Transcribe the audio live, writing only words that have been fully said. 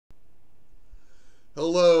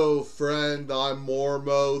Hello, friend. I'm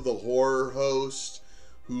Mormo, the horror host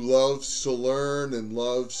who loves to learn and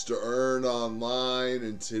loves to earn online.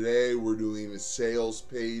 And today we're doing a sales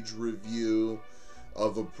page review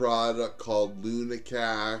of a product called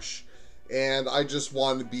Lunacash. And I just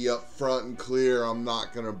want to be upfront and clear. I'm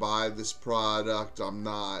not going to buy this product. I'm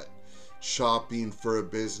not shopping for a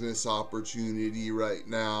business opportunity right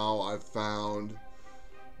now. I've found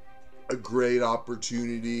a great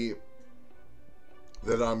opportunity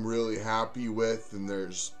that I'm really happy with, and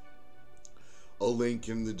there's a link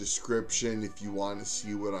in the description if you want to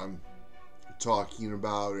see what I'm talking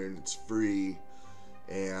about, and it's free.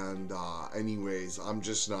 And anyways, I'm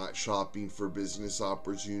just not shopping for business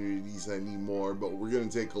opportunities anymore, but we're going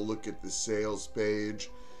to take a look at the sales page,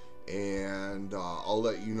 and I'll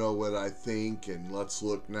let you know what I think, and let's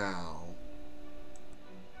look now.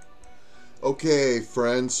 Okay,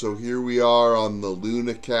 friends, so here we are on the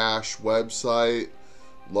Lunacash website.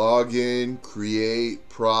 Login, create,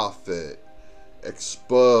 profit,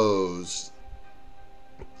 exposed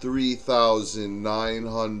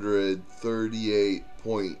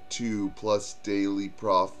 3,938.2 plus daily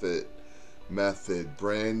profit method.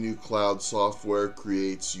 Brand new cloud software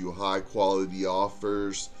creates you high quality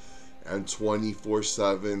offers and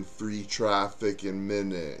 24/7 free traffic in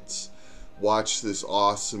minutes. Watch this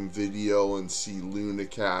awesome video and see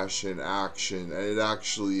Lunacash in action, and it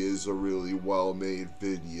actually is a really well made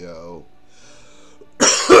video.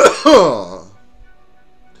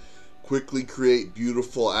 Quickly create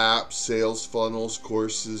beautiful apps, sales funnels,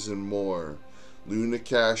 courses, and more.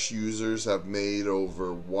 Lunacash users have made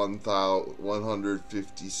over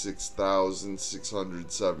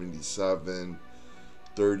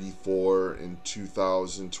 156,677.34 in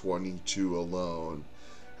 2022 alone.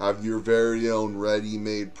 Have your very own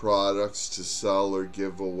ready-made products to sell or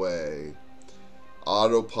give away.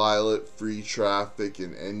 Autopilot free traffic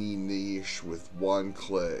in any niche with one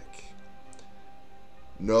click.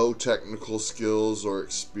 No technical skills or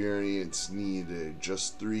experience needed.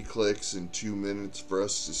 Just 3 clicks and 2 minutes for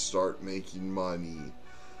us to start making money.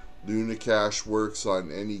 Lunacash works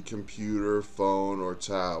on any computer, phone, or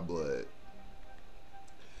tablet.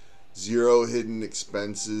 Zero hidden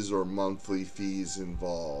expenses or monthly fees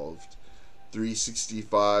involved.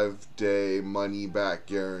 365-day money back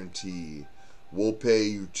guarantee. We'll pay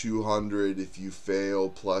you $200 if you fail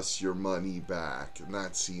plus your money back. And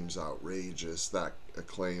that seems outrageous, that a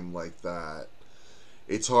claim like that.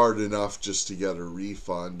 It's hard enough just to get a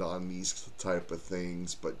refund on these type of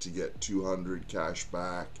things, but to get $200 cash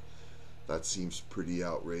back, that seems pretty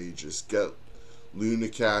outrageous. Get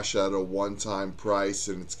Lunacash at a one-time price,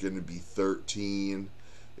 and it's going to be $13.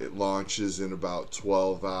 It launches in about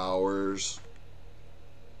 12 hours.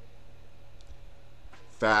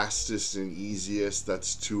 Fastest and easiest,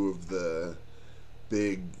 that's two of the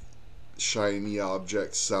big shiny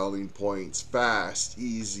object selling points. Fast,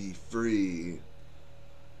 easy, free.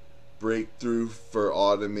 Breakthrough for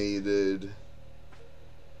automated.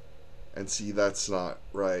 And see, that's not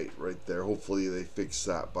right there. Hopefully they fix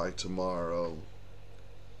that by tomorrow.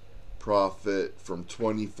 Profit from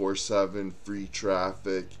 24/7 free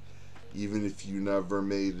traffic, even if you never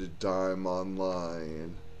made a dime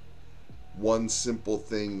online. One simple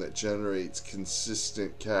thing that generates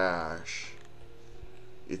consistent cash.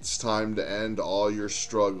 It's time to end all your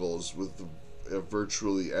struggles with a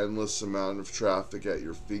virtually endless amount of traffic at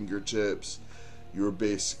your fingertips. You're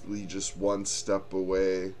basically just one step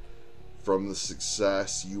away from the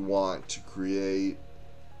success you want to create.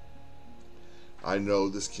 I know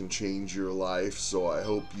this can change your life, so I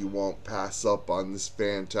hope you won't pass up on this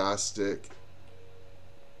fantastic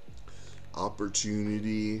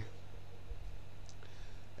opportunity.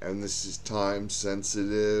 And this is time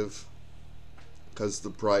sensitive because the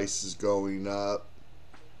price is going up.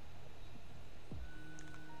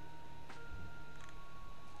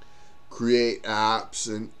 Create apps,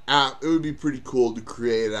 and it would be pretty cool to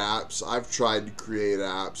create apps. I've tried to create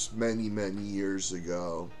apps many years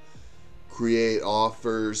ago. Create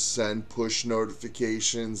offers, send push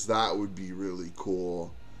notifications. That would be really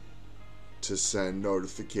cool, to send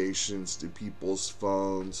notifications to people's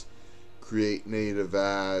phones. Create native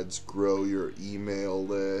ads, grow your email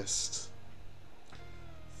list,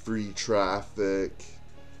 free traffic,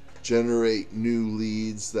 generate new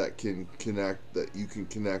leads that you can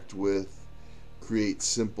connect with, create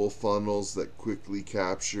simple funnels that quickly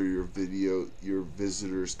capture your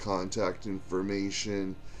visitors' contact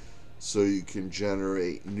information so you can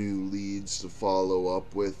generate new leads to follow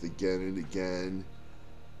up with again and again,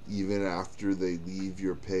 even after they leave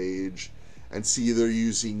your page. And see, they're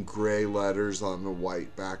using gray letters on the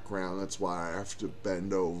white background. That's why I have to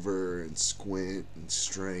bend over and squint and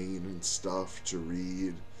strain and stuff to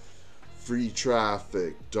read. Free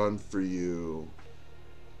traffic, done for you.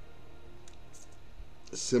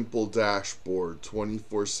 Simple dashboard,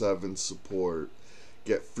 24/7 support.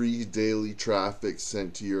 Get free daily traffic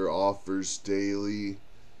sent to your offers daily.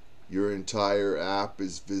 Your entire app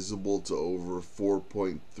is visible to over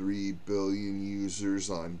 4.3 billion users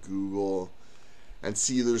on Google. And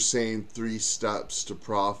see, they're saying 3 steps to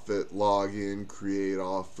profit: log in, create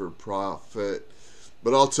offer, profit.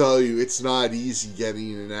 But I'll tell you, it's not easy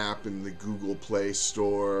getting an app in the Google Play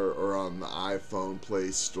Store or on the iPhone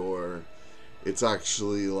Play Store. It's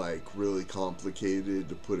actually like really complicated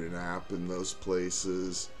to put an app in those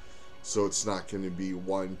places. So it's not going to be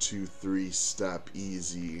 1, 2, 3 step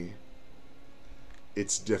easy.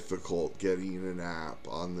 It's difficult getting an app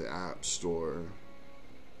on the App Store.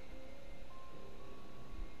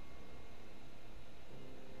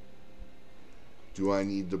 Do I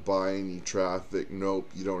need to buy any traffic?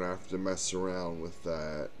 Nope, you don't have to mess around with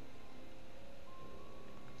that.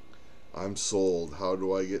 I'm sold. How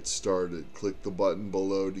do I get started? Click the button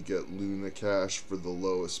below to get Lunacash for the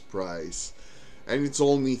lowest price. And it's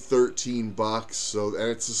only $13, so, and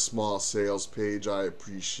it's a small sales page. I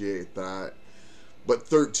appreciate that. But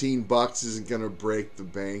 $13 isn't going to break the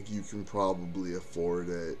bank. You can probably afford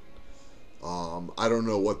it. I don't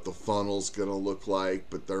know what the funnel's gonna look like,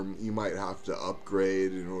 but you might have to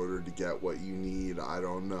upgrade in order to get what you need. I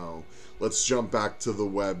don't know. Let's jump back to the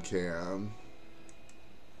webcam.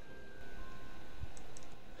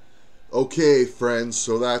 Okay, friends,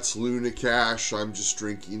 so that's Lunacash. I'm just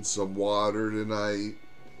drinking some water tonight.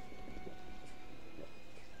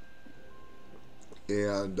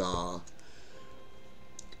 And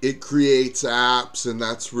it creates apps, and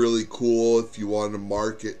that's really cool if you want to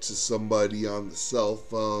market to somebody on the cell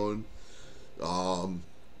phone.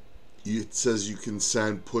 It says you can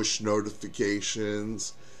send push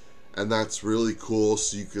notifications, and that's really cool.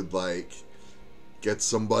 So you could like get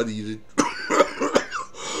somebody to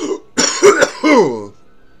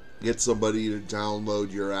get somebody to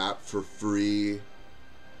download your app for free,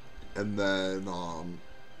 and then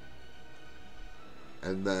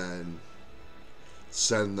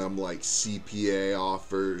send them like CPA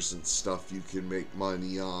offers and stuff you can make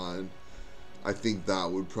money on. I think that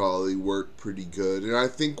would probably work pretty good. And I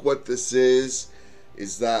think what this is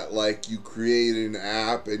that like you create an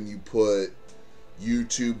app and you put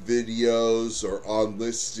YouTube videos or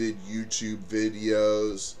unlisted YouTube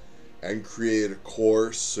videos and create a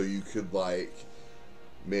course, so you could like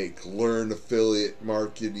learn affiliate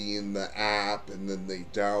marketing in the app, and then they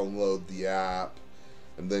download the app.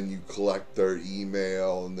 And then you collect their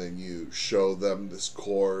email, and then you show them this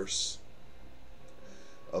course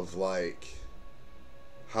of like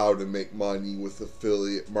how to make money with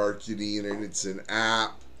affiliate marketing, and it's an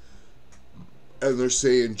app. And they're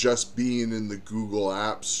saying just being in the Google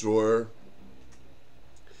App Store,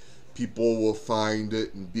 people will find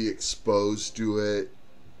it and be exposed to it.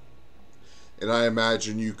 And I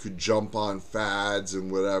imagine you could jump on fads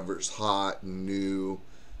and whatever's hot and new.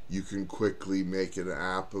 You can quickly make an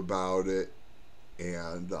app about it,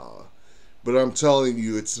 and but I'm telling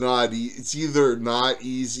you, it's either not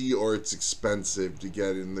easy or it's expensive to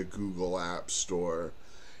get in the Google App Store.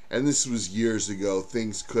 And this was years ago.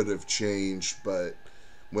 Things could have changed, but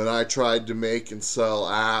when I tried to make and sell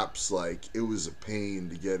apps, like, it was a pain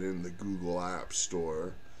to get in the Google App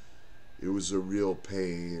Store. It was a real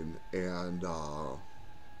pain, and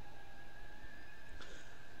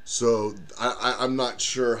so I'm not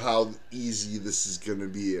sure how easy this is going to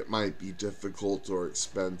be. It might be difficult or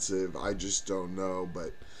expensive. I just don't know.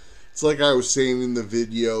 But it's like I was saying in the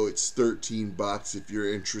video, it's $13 if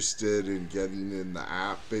you're interested in getting in the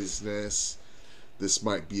app business. This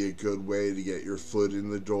might be a good way to get your foot in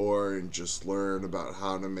the door and just learn about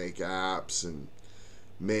how to make apps and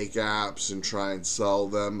try and sell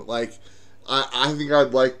them. Like, I think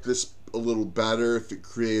I'd like this a little better if it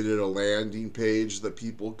created a landing page that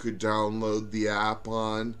people could download the app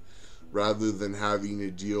on, rather than having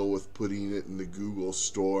to deal with putting it in the Google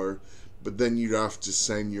Store. But then you'd have to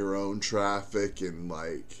send your own traffic, and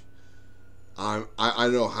like, I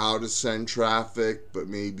know how to send traffic, but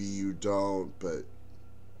maybe you don't. But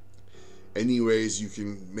anyways, you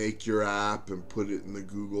can make your app and put it in the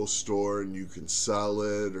Google Store, and you can sell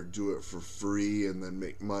it or do it for free and then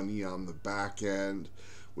make money on the back end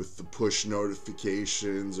with the push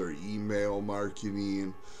notifications or email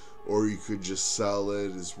marketing. Or you could just sell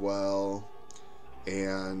it as well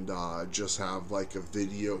and just have like a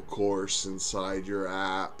video course inside your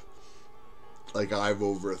app. Like, I have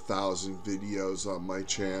over 1,000 videos on my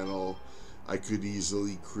channel. I could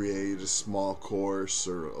easily create a small course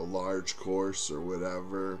or a large course or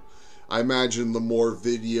whatever. I imagine the more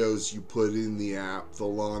videos you put in the app, the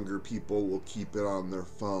longer people will keep it on their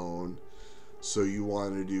phone. So you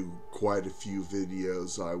want to do quite a few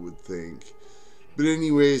videos, I would think. But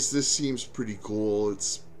anyways, this seems pretty cool.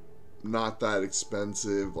 It's not that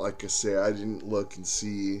expensive. Like I say, I didn't look and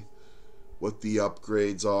see what the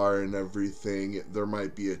upgrades are and everything. There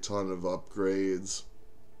might be a ton of upgrades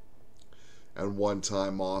and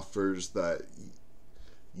one-time offers that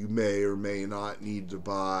you may or may not need to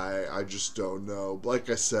buy. I just don't know. Like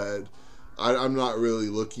I said, I'm not really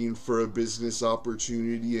looking for a business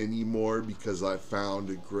opportunity anymore because I found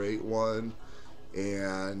a great one,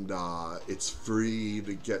 and it's free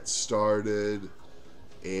to get started,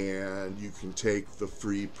 and you can take the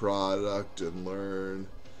free product and learn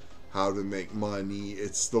how to make money.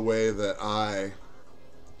 It's the way that I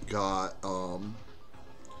got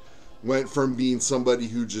went from being somebody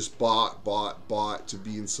who just bought to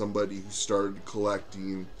being somebody who started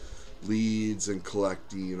collecting leads and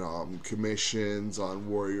collecting commissions on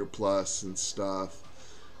Warrior Plus and stuff.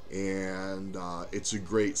 And it's a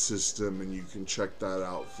great system, and you can check that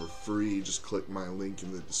out for free. Just click my link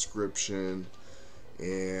in the description.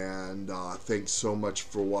 And thanks so much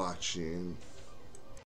for watching.